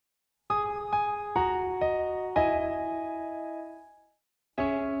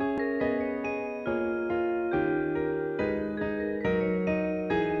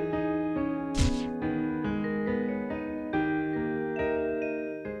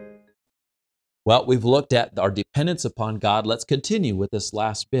Well, we've looked at our dependence upon God. Let's continue with this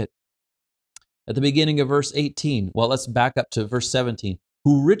last bit. At the beginning of verse 18, well, let's back up to verse 17.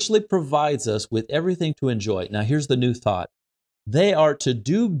 Who richly provides us with everything to enjoy. Now, here's the new thought. They are to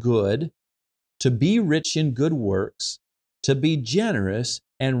do good, to be rich in good works, to be generous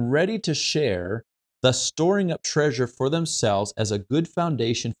and ready to share, thus storing up treasure for themselves as a good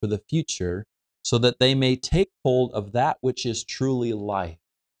foundation for the future, so that they may take hold of that which is truly life.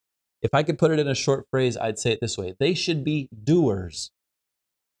 If I could put it in a short phrase, I'd say it this way. They should be doers.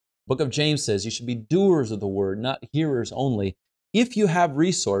 Book of James says you should be doers of the word, not hearers only. If you have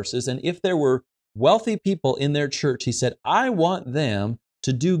resources, and if there were wealthy people in their church, he said, I want them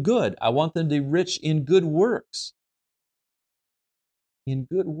to do good. I want them to be rich in good works. In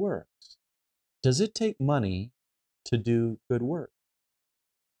good works. Does it take money to do good work?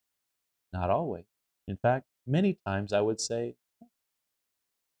 Not always. In fact, many times I would say,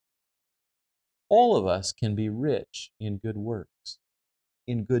 all of us can be rich in good works,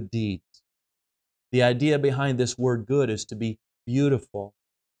 in good deeds. The idea behind this word good is to be beautiful,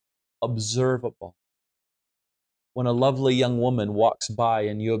 observable. When a lovely young woman walks by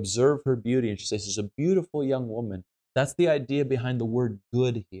and you observe her beauty and she says, she's a beautiful young woman, that's the idea behind the word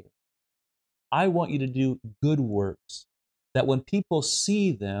good here. I want you to do good works, that when people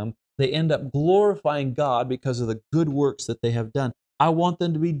see them, they end up glorifying God because of the good works that they have done. I want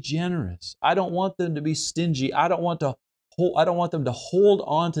them to be generous. I don't want them to be stingy. I don't want them to hold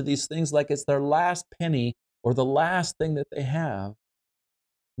on to these things like it's their last penny or the last thing that they have.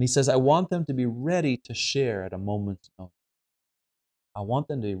 And he says, I want them to be ready to share at a moment's notice. I want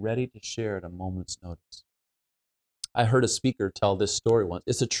them to be ready to share at a moment's notice. I heard a speaker tell this story once.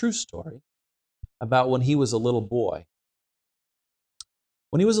 It's a true story about when he was a little boy.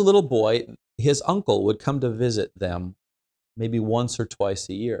 When he was a little boy, his uncle would come to visit them maybe once or twice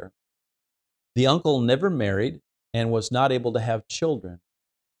a year. The uncle never married and was not able to have children.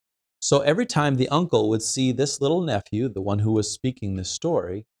 So every time the uncle would see this little nephew, the one who was speaking this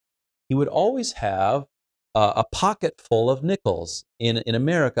story, he would always have a pocket full of nickels. In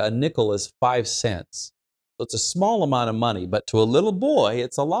America, a nickel is 5 cents. So it's a small amount of money, but to a little boy,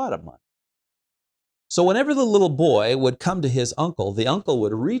 it's a lot of money. So whenever the little boy would come to his uncle, the uncle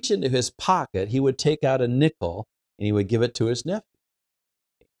would reach into his pocket, he would take out a nickel, and he would give it to his nephew.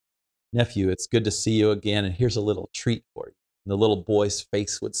 Nephew, it's good to see you again, and here's a little treat for you. And the little boy's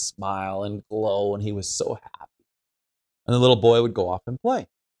face would smile and glow, and he was so happy. And the little boy would go off and play.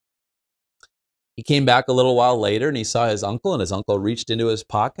 He came back a little while later, and he saw his uncle, and his uncle reached into his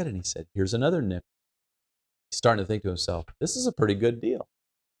pocket, and he said, here's another nickel. He's starting to think to himself, this is a pretty good deal.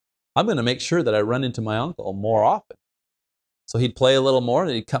 I'm going to make sure that I run into my uncle more often. So he'd play a little more,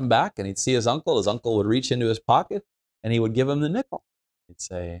 and he'd come back, and he'd see his uncle. His uncle would reach into his pocket, and he would give him the nickel. He'd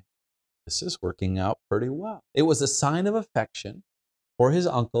say, this is working out pretty well. It was a sign of affection for his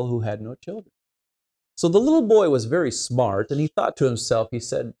uncle who had no children. So the little boy was very smart, and he thought to himself, he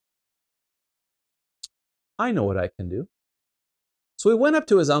said, I know what I can do. So he went up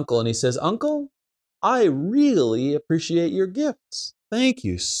to his uncle, and he says, Uncle, I really appreciate your gifts. Thank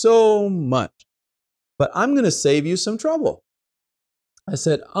you so much. But I'm going to save you some trouble. I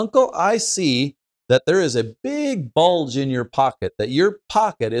said, Uncle, I see that there is a big bulge in your pocket, that your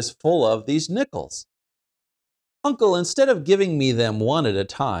pocket is full of these nickels. Uncle, instead of giving me them one at a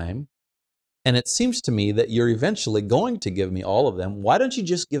time, and it seems to me that you're eventually going to give me all of them, why don't you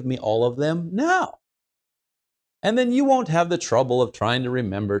just give me all of them now? And then you won't have the trouble of trying to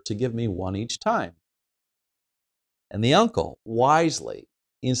remember to give me one each time. And the uncle, wisely,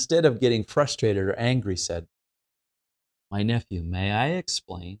 instead of getting frustrated or angry, said, My nephew, may I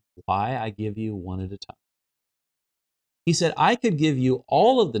explain why I give you one at a time? He said, I could give you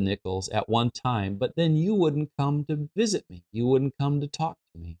all of the nickels at one time, but then you wouldn't come to visit me. You wouldn't come to talk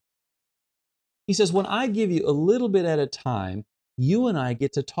to me. He says, when I give you a little bit at a time, you and I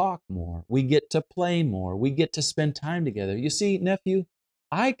get to talk more. We get to play more. We get to spend time together. You see, nephew,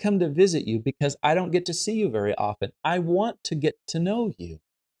 I come to visit you because I don't get to see you very often. I want to get to know you.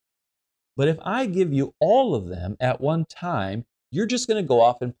 But if I give you all of them at one time, you're just going to go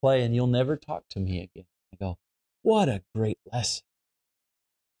off and play and you'll never talk to me again. I go, what a great lesson.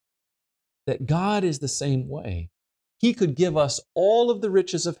 That God is the same way. He could give us all of the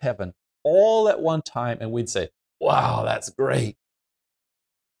riches of heaven all at one time and we'd say, wow, that's great.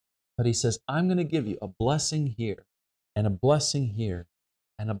 But he says, I'm going to give you a blessing here and a blessing here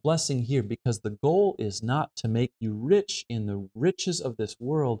and a blessing here, because the goal is not to make you rich in the riches of this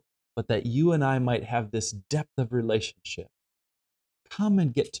world, but that you and I might have this depth of relationship. Come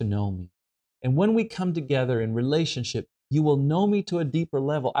and get to know me. And when we come together in relationship, You will know me to a deeper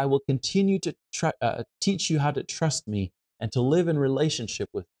level. I will continue to teach you how to trust me and to live in relationship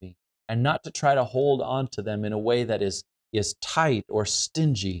with me and not to try to hold on to them in a way that is tight or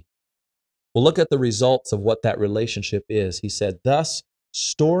stingy. Well, look at the results of what that relationship is. He said, thus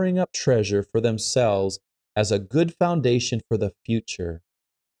storing up treasure for themselves as a good foundation for the future,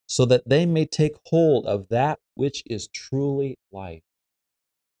 so that they may take hold of that which is truly life.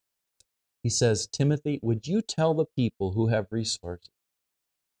 He says, Timothy, would you tell the people who have resources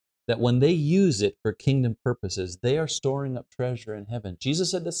that when they use it for kingdom purposes, they are storing up treasure in heaven?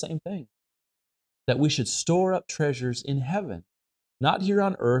 Jesus said the same thing, that we should store up treasures in heaven, not here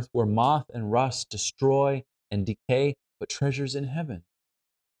on earth where moth and rust destroy and decay, but treasures in heaven.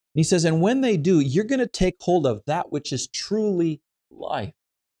 And he says, and when they do, you're going to take hold of that which is truly life.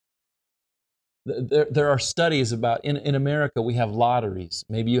 There are studies about, in America, we have lotteries.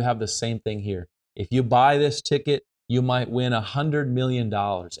 Maybe you have the same thing here. If you buy this ticket, you might win $100 million.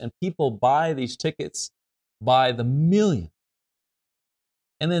 And people buy these tickets by the million.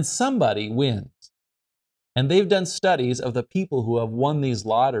 And then somebody wins. And they've done studies of the people who have won these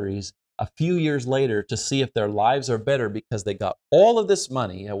lotteries a few years later to see if their lives are better because they got all of this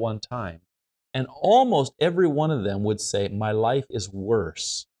money at one time. And almost every one of them would say, my life is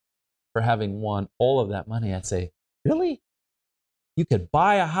worse for having won all of that money. I'd say, really? You could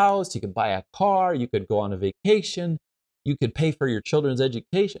buy a house, you could buy a car, you could go on a vacation, you could pay for your children's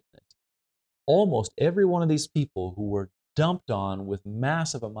education. Almost every one of these people who were dumped on with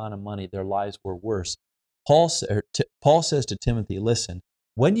massive amount of money, their lives were worse. Paul says to Timothy, listen,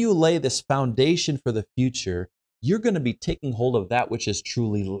 when you lay this foundation for the future, you're going to be taking hold of that which is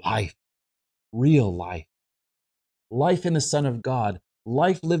truly life, real life, life in the Son of God,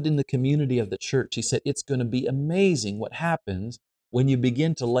 life lived in the community of the church. He said, it's going to be amazing what happens when you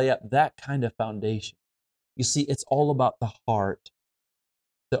begin to lay up that kind of foundation. You see, it's all about the heart.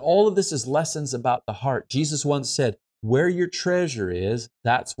 That all of this is lessons about the heart. Jesus once said, where your treasure is,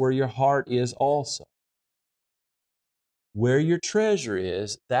 that's where your heart is also. Where your treasure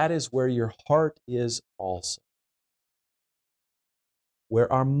is, that is where your heart is also.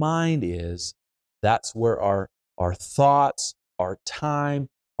 Where our mind is, that's where our thoughts, our time,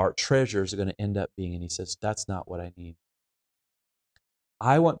 our treasures are going to end up being. And he says, that's not what I need.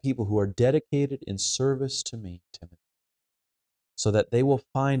 I want people who are dedicated in service to me, Timothy, so that they will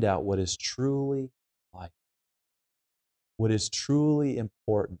find out what is truly life, what is truly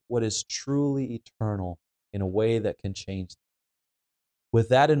important, what is truly eternal in a way that can change them. With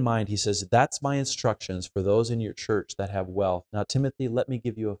that in mind, he says, that's my instructions for those in your church that have wealth. Now, Timothy, let me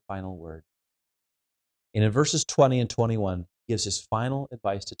give you a final word. And in verses 20 and 21, he gives his final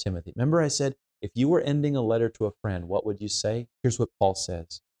advice to Timothy. Remember I said, if you were ending a letter to a friend, what would you say? Here's what Paul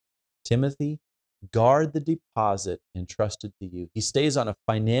says. Timothy, guard the deposit entrusted to you. He stays on a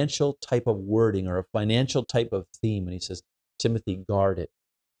financial type of wording or a financial type of theme, and he says, Timothy, guard it.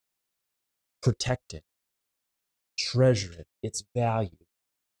 Protect it. Treasure it. Its value.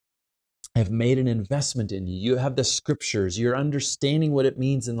 I have made an investment in you. You have the scriptures. You're understanding what it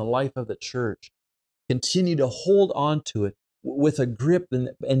means in the life of the church. Continue to hold on to it with a grip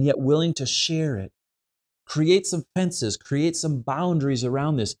and yet willing to share it. Create some fences, create some boundaries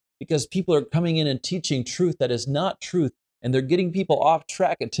around this because people are coming in and teaching truth that is not truth and they're getting people off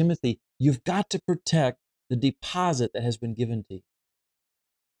track. And Timothy, you've got to protect the deposit that has been given to you.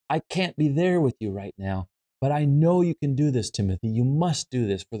 I can't be there with you right now, but I know you can do this, Timothy. You must do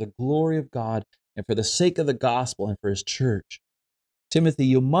this for the glory of God and for the sake of the gospel and for His church. Timothy,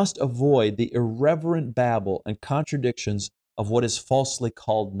 you must avoid the irreverent babble and contradictions of what is falsely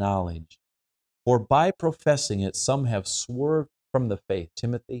called knowledge. For by professing it, some have swerved from the faith.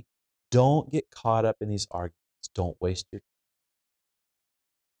 Timothy, don't get caught up in these arguments. Don't waste your time.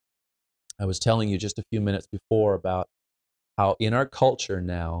 I was telling you just a few minutes before about how in our culture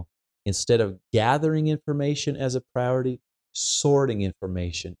now, instead of gathering information as a priority, sorting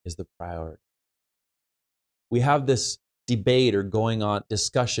information is the priority. We have this debate or going on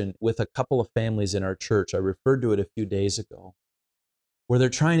discussion with a couple of families in our church. I referred to it a few days ago, where they're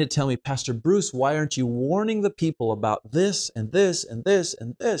trying to tell me, Pastor Bruce, why aren't you warning the people about this and this and this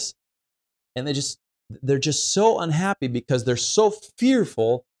and this? And they're just so unhappy because they're so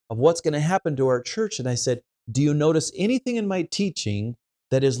fearful of what's going to happen to our church. And I said, do you notice anything in my teaching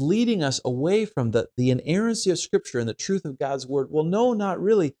that is leading us away from the inerrancy of Scripture and the truth of God's Word? Well, no, not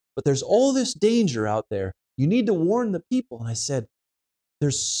really. But there's all this danger out there. You need to warn the people. And I said,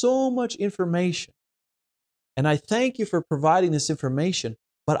 there's so much information. And I thank you for providing this information,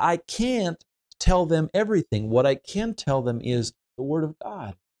 but I can't tell them everything. What I can tell them is the Word of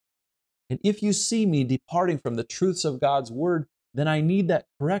God. And if you see me departing from the truths of God's word, then I need that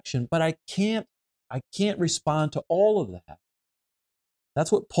correction, but I can't respond to all of that.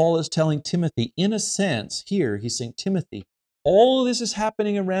 That's what Paul is telling Timothy. In a sense, here, he's saying, Timothy, all of this is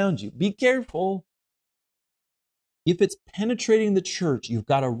happening around you. Be careful. If it's penetrating the church, you've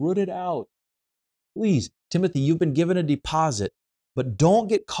got to root it out. Please, Timothy, you've been given a deposit, but don't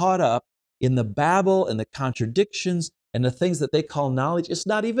get caught up in the babble and the contradictions and the things that they call knowledge. It's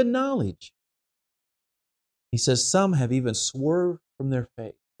not even knowledge. He says some have even swerved from their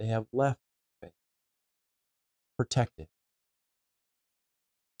faith. They have left faith. Protect it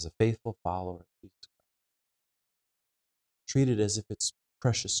as a faithful follower of Jesus Christ. Treat it as if it's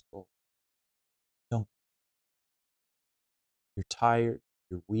precious gold. Don't. You're tired,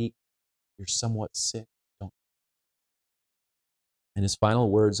 you're weak, you're somewhat sick. Don't. And his final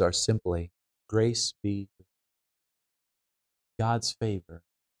words are simply, grace be with you. God's favor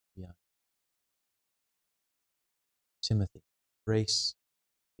be on you. Timothy, grace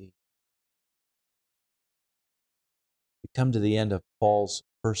be. We come to the end of Paul's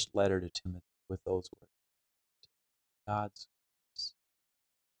first letter to Timothy with those words. God's grace.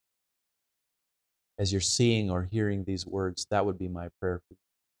 As you're seeing or hearing these words, that would be my prayer for you.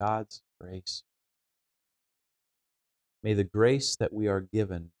 God's grace. May the grace that we are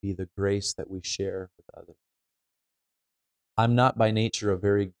given be the grace that we share with others. I'm not by nature a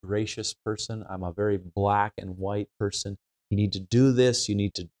very gracious person. I'm a very black and white person. You need to do this. You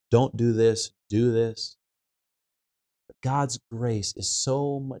need to don't do this. Do this. But God's grace is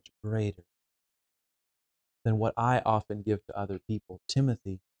so much greater than what I often give to other people.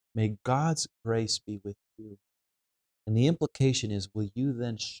 Timothy, may God's grace be with you. And the implication is, will you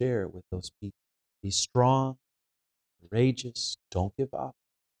then share with those people? Be strong, courageous, don't give up.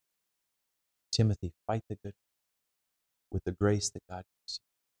 Timothy, fight the good fight with the grace that God gives you.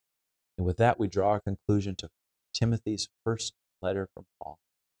 And with that, we draw our conclusion to Timothy's first letter from Paul.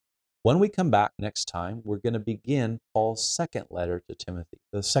 When we come back next time, we're going to begin Paul's second letter to Timothy,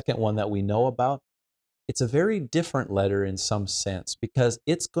 the second one that we know about. It's a very different letter in some sense because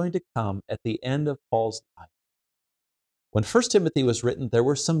it's going to come at the end of Paul's life. When 1 Timothy was written, there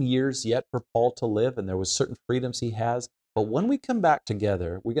were some years yet for Paul to live, and there was certain freedoms he has. But when we come back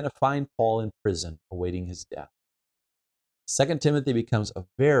together, we're going to find Paul in prison awaiting his death. 2 Timothy becomes a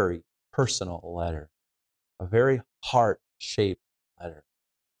very personal letter, a very heart-shaped letter.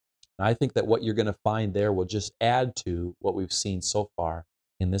 And I think that what you're going to find there will just add to what we've seen so far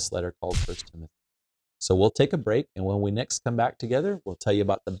in this letter called 1 Timothy. So we'll take a break, and when we next come back together, we'll tell you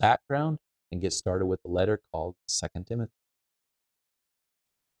about the background and get started with the letter called 2 Timothy.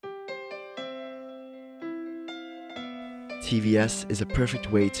 TVS is a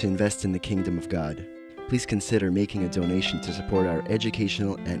perfect way to invest in the kingdom of God. Please consider making a donation to support our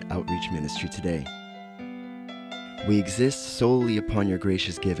educational and outreach ministry today. We exist solely upon your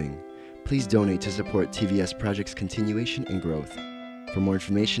gracious giving. Please donate to support TVS Project's continuation and growth. For more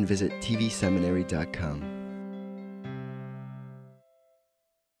information, visit tvseminary.com.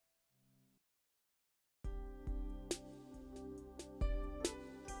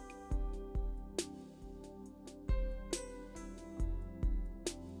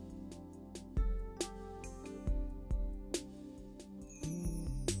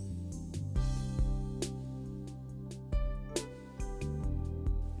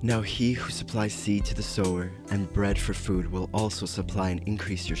 Now he who supplies seed to the sower and bread for food will also supply and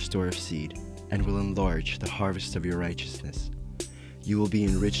increase your store of seed, and will enlarge the harvest of your righteousness. You will be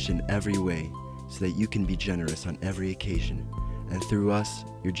enriched in every way, so that you can be generous on every occasion, and through us,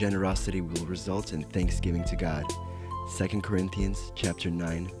 your generosity will result in thanksgiving to God. 2 Corinthians chapter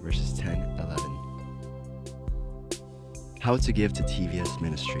 9, verses 10-11. How to give to TVS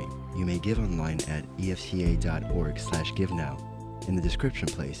Ministry. You may give online at efca.org/givenow. In the description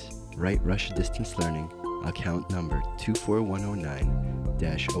place, write Russia Distance Learning, account number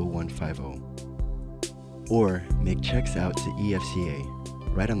 24109-0150. Or make checks out to EFCA.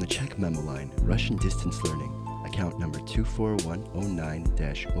 Write on the check memo line, Russian Distance Learning, account number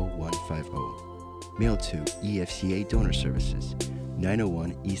 24109-0150. Mail to EFCA Donor Services,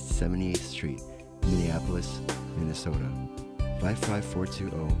 901 East 78th Street, Minneapolis, Minnesota,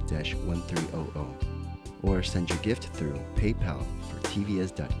 55420-1300. Or send your gift through PayPal for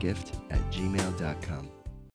tvs.gift@gmail.com.